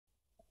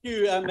Thank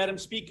you, Madam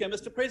Speaker.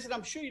 Mr. President,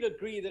 I'm sure you'd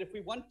agree that if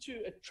we want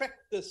to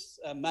attract this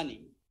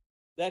money,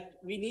 that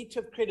we need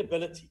to have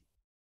credibility.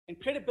 And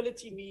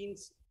credibility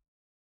means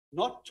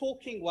not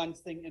talking one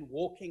thing and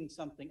walking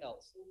something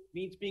else. It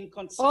means being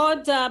consistent.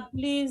 Order,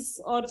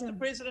 please. Order. Mr.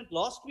 President,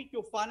 last week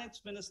your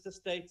finance minister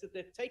stated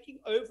that taking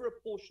over a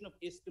portion of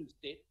Eskom's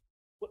debt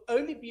will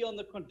only be on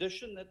the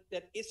condition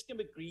that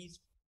Eskom agrees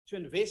to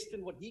invest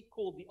in what he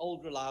called the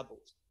old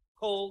reliables,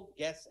 coal,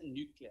 gas, and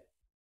nuclear.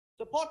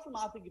 So apart from,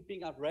 I think, it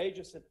being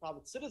outrageous that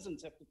private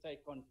citizens have to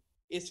take on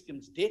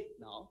Eskom's debt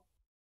now,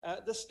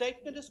 the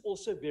statement is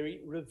also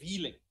very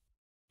revealing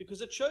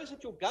because it shows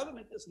that your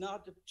government is now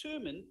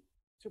determined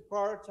to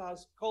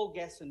prioritise coal,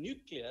 gas, and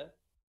nuclear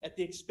at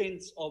the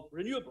expense of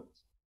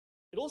renewables.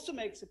 It also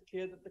makes it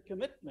clear that the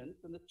commitment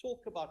and the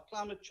talk about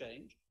climate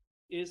change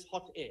is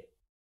hot air.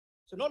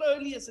 So not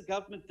only is the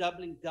government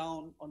doubling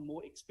down on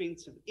more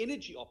expensive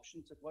energy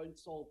options that won't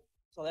solve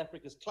South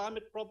Africa's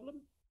climate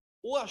problem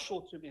or our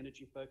short-term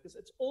energy focus,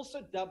 it's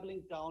also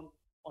doubling down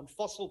on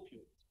fossil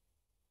fuels.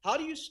 How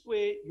do you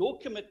square your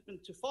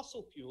commitment to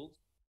fossil fuels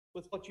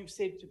with what you've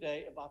said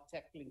today about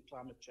tackling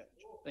climate change?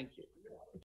 Thank you.